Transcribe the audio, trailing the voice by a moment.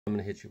I'm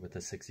going to hit you with a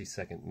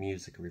 60-second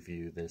music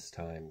review this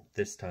time.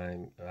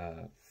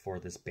 For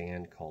this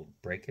band called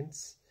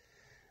Breakins.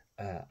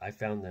 I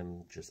found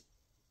them just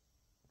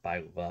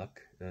by luck.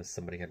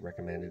 Somebody had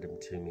recommended them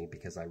to me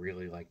because I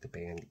really like the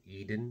band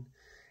Eden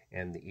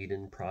and the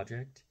Eden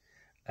Project.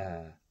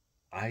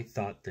 I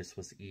thought this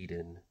was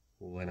Eden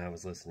when I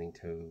was listening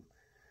to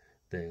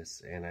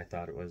this, and I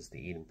thought it was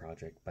the Eden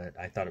Project, but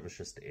I thought it was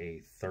just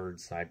a third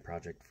side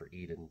project for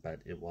Eden, but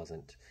it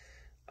wasn't.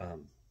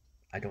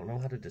 I don't know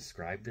how to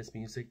describe this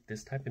music.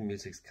 This type of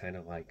music's kind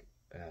of like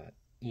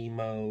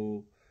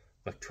emo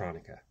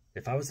electronica.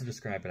 If I was to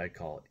describe it, I'd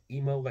call it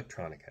emo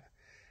electronica,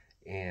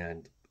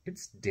 and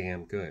it's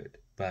damn good.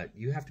 But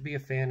you have to be a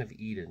fan of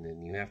Eden,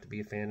 and you have to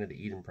be a fan of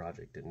the Eden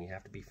Project, and you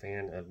have to be a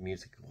fan of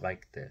music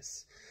like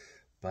this.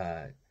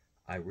 But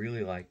I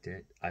really liked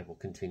it. I will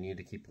continue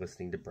to keep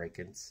listening to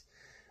Breakins.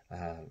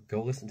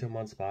 Go listen to them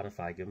on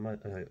Spotify. Give them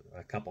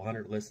a couple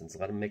hundred listens.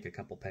 Let them make a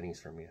couple pennies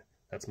from you.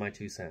 That's my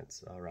 2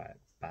 cents. All right.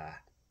 Bye.